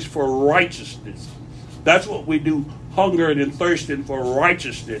thirst for righteousness, that's what we do, hungering and thirsting for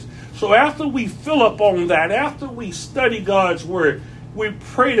righteousness. So after we fill up on that, after we study God's Word, we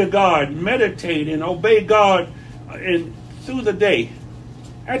pray to God, meditate, and obey God and through the day.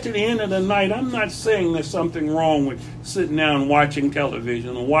 At the end of the night, I'm not saying there's something wrong with sitting down and watching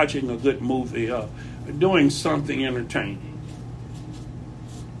television or watching a good movie or doing something entertaining.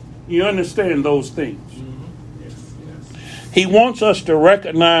 You understand those things? Mm-hmm. Yes. He wants us to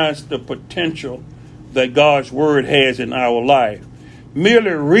recognize the potential that God's Word has in our life.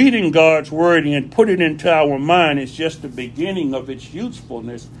 Merely reading God's Word and putting it into our mind is just the beginning of its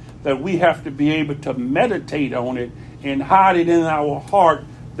usefulness, that we have to be able to meditate on it and hide it in our heart,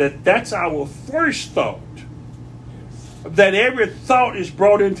 that's our first thought. That every thought is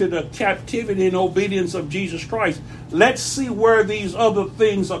brought into the captivity and obedience of Jesus Christ. Let's see where these other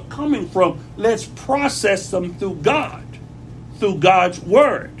things are coming from. Let's process them through God, through God's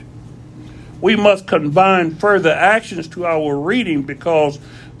Word. We must combine further actions to our reading, because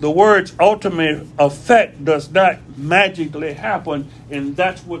The word's ultimate effect does not magically happen, and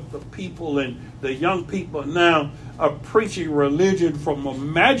that's what the people and the young people now are preaching religion from a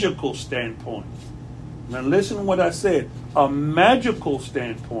magical standpoint. Now listen to what I said, a magical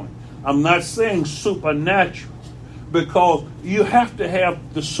standpoint. I'm not saying supernatural, because you have to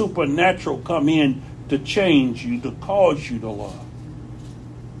have the supernatural come in to change you, to cause you to love.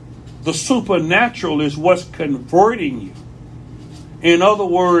 The supernatural is what's converting you. In other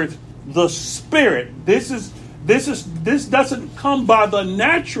words, the Spirit. This doesn't come by the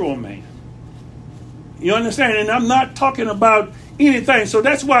natural man. You understand? And I'm not talking about anything. So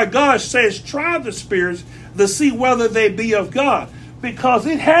that's why God says, try the spirits to see whether they be of God. Because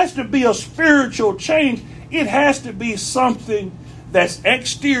it has to be a spiritual change. It has to be something that's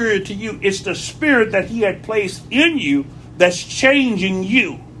exterior to you. It's the Spirit that He had placed in you that's changing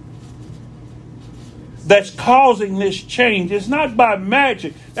you, that's causing this change. It's not by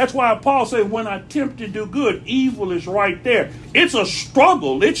magic. That's why Paul said, when I attempt to do good, evil is right there. It's a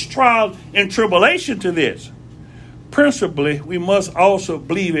struggle. It's trial and tribulation to this. Principally, we must also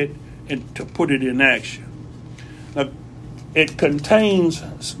believe it and to put it in action. Now,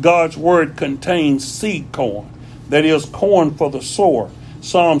 God's word contains seed corn. That is corn for the sower.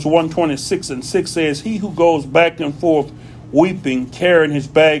 Psalms 126:6 says, he who goes back and forth weeping, carrying his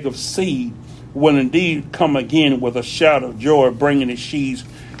bag of seed, will indeed come again with a shout of joy, bringing his sheaves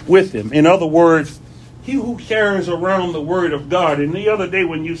with him. In other words, he who carries around the word of God. And the other day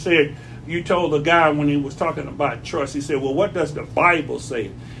when you told the guy when he was talking about trust, he said, well, what does the Bible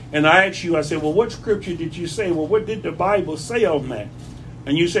say? And I asked you, I said, well, what scripture did you say? Well, what did the Bible say on that?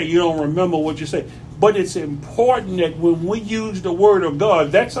 And you say you don't remember what you say. But it's important that when we use the word of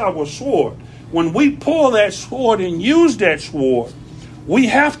God, that's our sword. When we pull that sword and use that sword, we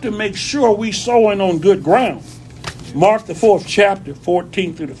have to make sure we're sowing on good ground. Mark the 4th chapter,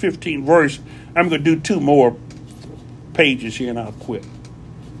 14 through the 15th verse. I'm going to do 2 more pages here and I'll quit.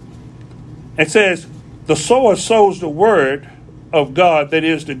 It says, the sower sows the word of God, that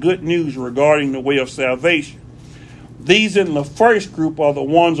is the good news regarding the way of salvation. These in the first group are the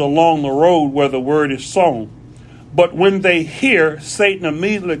ones along the road where the word is sown. But when they hear, Satan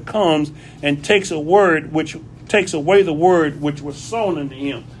immediately comes and takes away the word which was sown into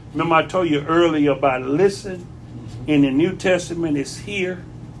him. Remember I told you earlier about listen. In the New Testament it's hear.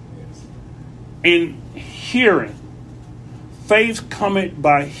 In hearing. Faith cometh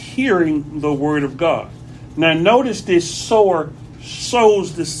by hearing the word of God. Now notice this sower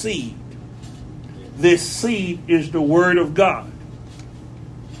sows the seed. This seed is the word of God.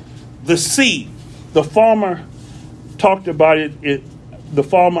 The seed. The farmer talked about it. The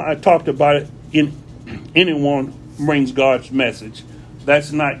farmer I talked about it in anyone brings God's message.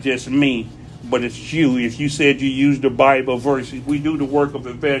 That's not just me, but it's you. If you said you use the Bible verses, we do the work of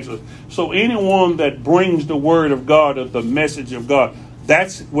evangelism. So anyone that brings the word of God or the message of God,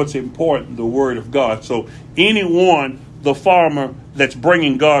 that's what's important, the word of God. So anyone, the farmer that's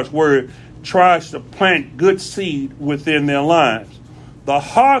bringing God's word, tries to plant good seed within their lives. The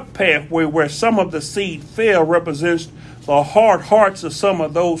hard pathway where some of the seed fell represents the hard hearts of some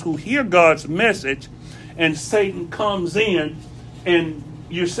of those who hear God's message, and Satan comes in, and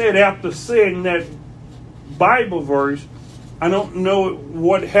you said after saying that Bible verse, I don't know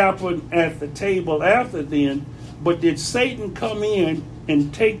what happened at the table after then, but did Satan come in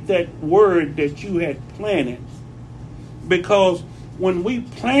and take that word that you had planted? Because when we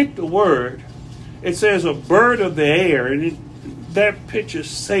plant the word, it says a bird of the air, and that pictures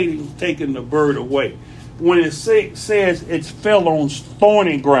Satan taking the bird away. When it says it fell on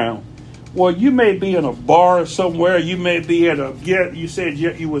thorny ground, well, you may be in a bar somewhere. You may be at you said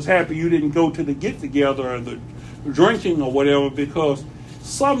you was happy you didn't go to the get-together or the drinking or whatever, because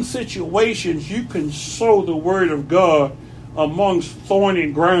some situations you can sow the word of God amongst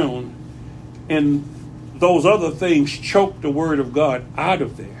thorny ground, and those other things choke the word of God out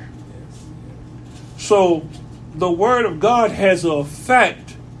of there. So the word of God has an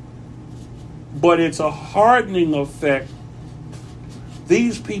effect, but it's a hardening effect.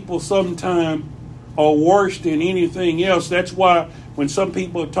 These people sometimes are worse than anything else. That's why when some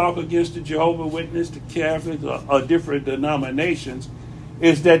people talk against the Jehovah's Witness, the Catholics, or different denominations,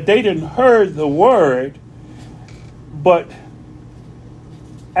 is that they didn't heard the word, but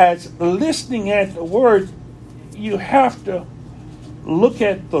as listening at the word, you have to look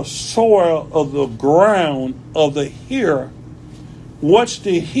at the soil of the ground of the hearer. What's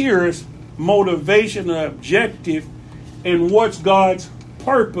the hearer's motivation or objective, and what's God's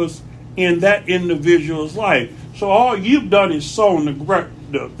purpose in that individual's life? So all you've done is sown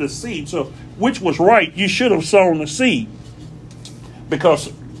the seed. So which was right? You should have sown the seed,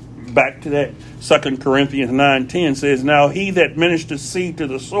 because back to that. 2 Corinthians 9:10 says, now he that ministers seed to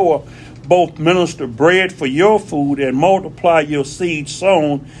the sower, both minister bread for your food and multiply your seed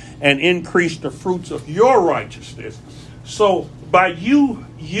sown and increase the fruits of your righteousness. So by you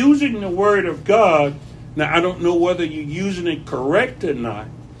using the word of God, now I don't know whether you're using it correct or not,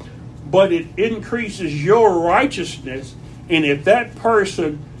 but it increases your righteousness. And if that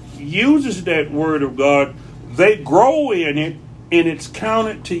person uses that word of God, they grow in it, and it's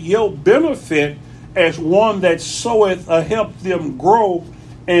counted to your benefit as one that soweth help them grow,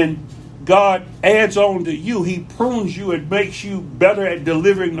 and God adds on to you. He prunes you and makes you better at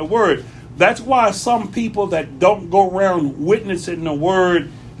delivering the word. That's why some people that don't go around witnessing the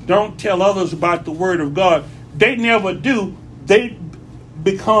word, don't tell others about the word of God, they never do. They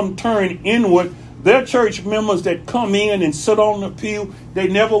become turned inward. Their church members that come in and sit on the pew, they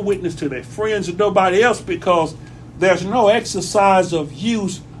never witness to their friends or nobody else, because there's no exercise of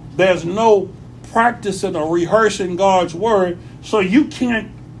use. There's no practicing or rehearsing God's word. So you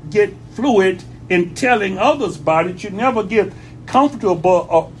can't get fluid in telling others about it. You never get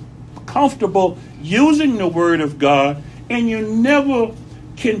comfortable using the word of God, and you never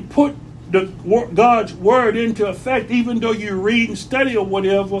can put God's word into effect, even though you read and study or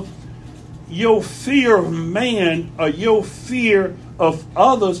whatever. Your fear of man or your fear of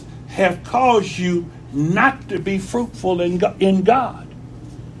others have caused you not to be fruitful in God,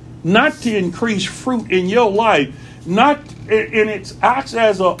 not to increase fruit in your life, not, and it acts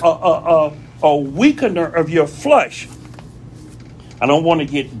as a weakener of your flesh. I don't want to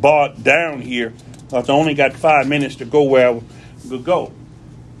get bogged down here, because I only got 5 minutes to go where I will go.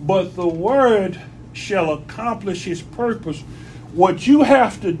 But the word shall accomplish his purpose. What you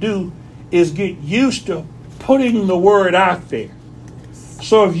have to do is get used to putting the word out there.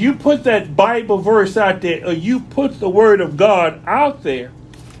 So if you put that Bible verse out there, or you put the word of God out there,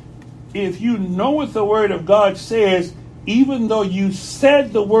 if you know what the word of God says, even though you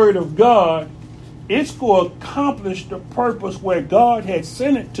said the word of God, it's going to accomplish the purpose where God had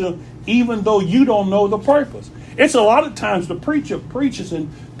sent it to, even though you don't know the purpose. It's a lot of times the preacher preaches and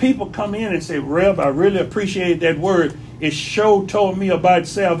people come in and say, Rev, I really appreciate that word. It sure told me about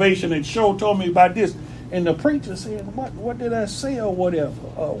salvation. It sure told me about this. And the preacher said, what did I say or whatever?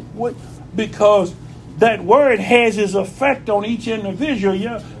 Because that word has its effect on each individual.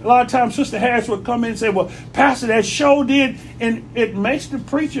 Yeah, a lot of times Sister Harris would come in and say, well, Pastor, that sure did. And it makes the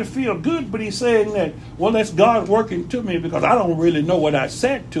preacher feel good. But he's saying that, well, that's God working to me, because I don't really know what I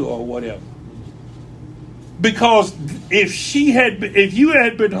said to her or whatever. Because if you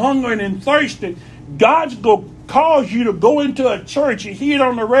had been hungry and thirsty, God's going to cause you to go into a church and hear it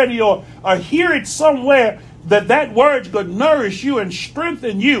on the radio or hear it somewhere that word's going to nourish you and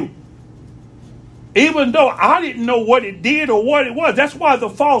strengthen you. Even though I didn't know what it did or what it was. That's why the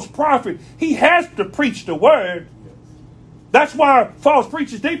false prophet, he has to preach the word. That's why false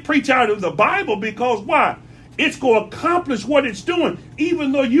preachers, they preach out of the Bible, because why? It's going to accomplish what it's doing.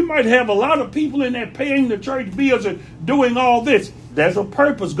 Even though you might have a lot of people in there paying the church bills and doing all this, there's a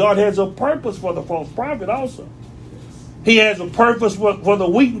purpose. God has a purpose for the false prophet also. He has a purpose for the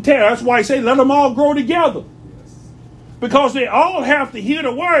wheat and tare. That's why he says, let them all grow together. Because they all have to hear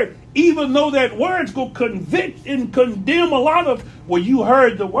the word, even though that word's going to convict and condemn a lot of, well, you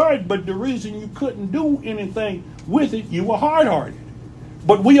heard the word, but the reason you couldn't do anything with it, you were hard-hearted.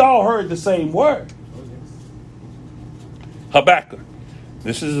 But we all heard the same word. Habakkuk.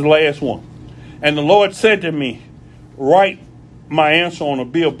 This is the last one. And the Lord said to me, write my answer on a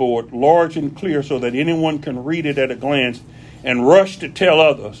billboard, large and clear, so that anyone can read it at a glance and rush to tell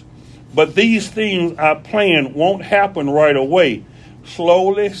others. But these things I plan won't happen right away.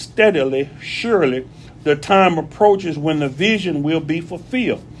 Slowly, steadily, surely, the time approaches when the vision will be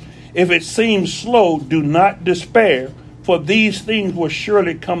fulfilled. If it seems slow, do not despair, for these things will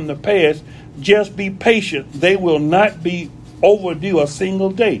surely come to pass. Just be patient. They will not be overdue a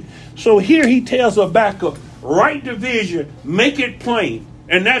single day. So here he tells Habakkuk, write the vision, make it plain.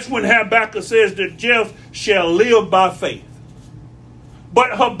 And that's when Habakkuk says that just shall live by faith.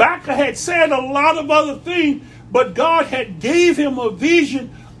 But Habakkuk had said a lot of other things, but God had gave him a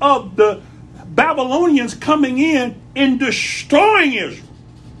vision of the Babylonians coming in and destroying Israel.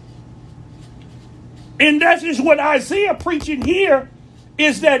 And that is what Isaiah preaching here,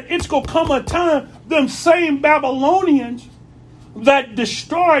 is that it's going to come a time, them same Babylonians that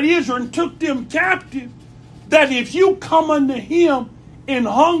destroyed Israel and took them captive, that if you come unto him in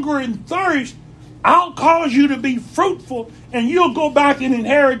hunger and thirst, I'll cause you to be fruitful and you'll go back and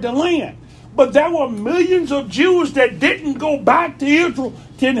inherit the land. But there were millions of Jews that didn't go back to Israel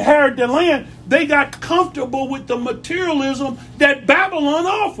to inherit the land. They got comfortable with the materialism that Babylon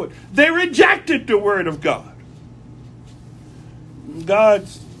offered. They rejected the word of God.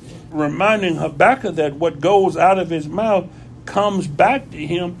 God's reminding Habakkuk that what goes out of his mouth comes back to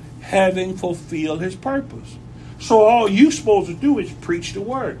him having fulfilled his purpose. So all you're supposed to do is preach the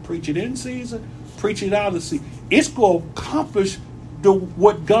word. Preach it in season, preach it out of season. It's going to accomplish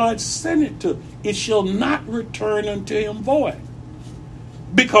what God sent it to. It shall not return unto him void.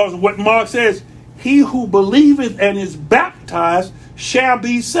 Because what Mark says, he who believeth and is baptized shall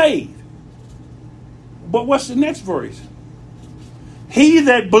be saved. But what's the next verse? He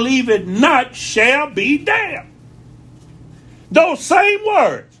that believeth not shall be damned. Those same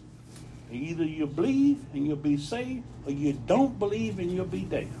words. Either you believe and you'll be saved, or you don't believe and you'll be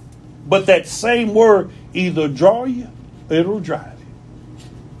damned. But that same word either draw you or it'll drive you.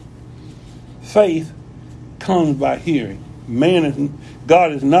 Faith comes by hearing.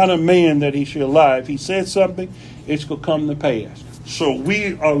 God is not a man that he should lie. If he said something, it's going to come to pass. So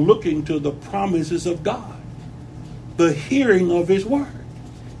we are looking to the promises of God, the hearing of his word.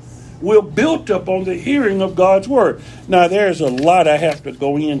 We're built up on the hearing of God's word. Now, there's a lot I have to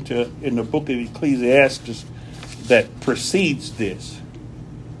go into in the book of Ecclesiastes that precedes this.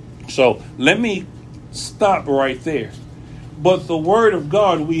 So let me stop right there. But the word of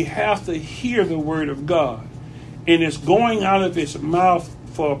God, we have to hear the word of God. And it's going out of his mouth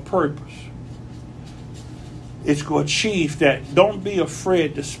for a purpose. It's going to achieve that. Don't be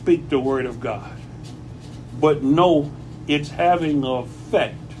afraid to speak the word of God. But know it's having an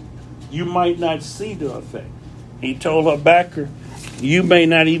effect. You might not see the effect. He told Habakkuk, you may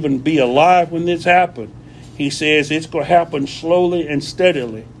not even be alive when this happened. He says it's going to happen slowly and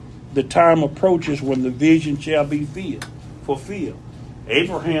steadily. The time approaches when the vision shall be fulfilled.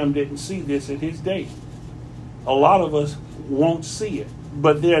 Abraham didn't see this in his day. A lot of us won't see it.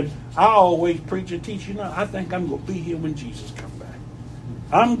 But then I always preach and teach, I think I'm going to be here when Jesus comes back.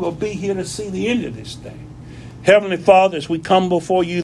 I'm going to be here to see the end of this thing. Heavenly Father, as we come before you